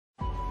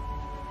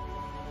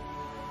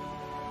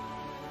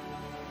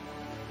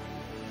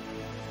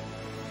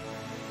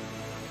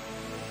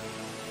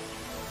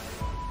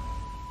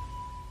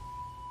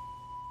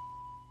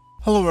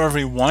Hello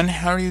everyone,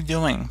 how are you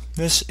doing?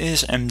 This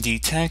is MD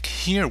Tech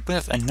here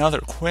with another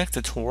quick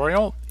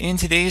tutorial. In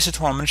today's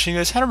tutorial, I'm going to show you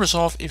guys how to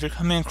resolve if you're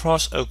coming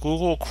across a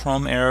Google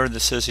Chrome error that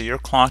says that your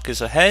clock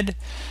is ahead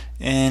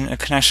and a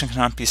connection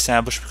cannot be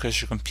established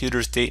because your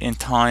computer's date and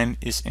time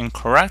is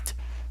incorrect.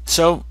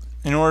 So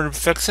in order to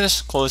fix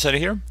this, close out of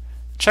here.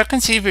 Check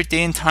and see if your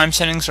date and time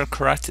settings are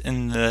correct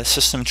in the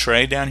system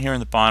tray down here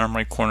in the bottom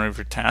right corner of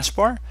your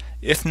taskbar.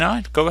 If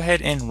not, go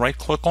ahead and right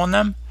click on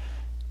them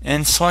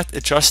and select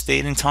adjust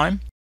date and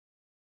time.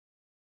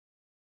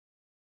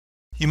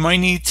 You might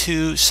need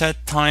to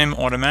set time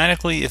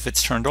automatically if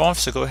it's turned off,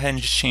 so go ahead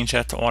and just change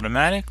that to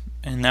automatic,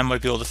 and that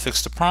might be able to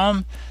fix the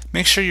problem.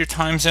 Make sure your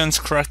time zone's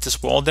correct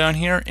as well down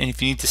here, and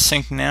if you need to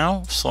sync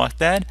now, select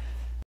that,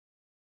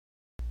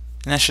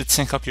 and that should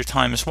sync up your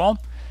time as well.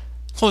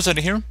 Close out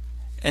of here.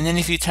 And then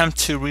if you attempt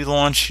to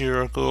relaunch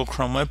your Google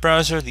Chrome web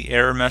browser, the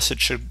error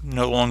message should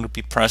no longer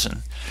be present.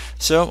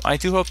 So I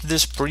do hope that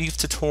this brief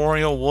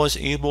tutorial was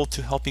able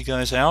to help you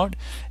guys out.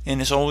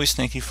 And as always,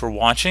 thank you for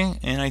watching.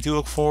 And I do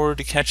look forward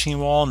to catching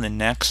you all in the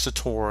next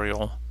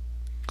tutorial.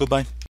 Goodbye.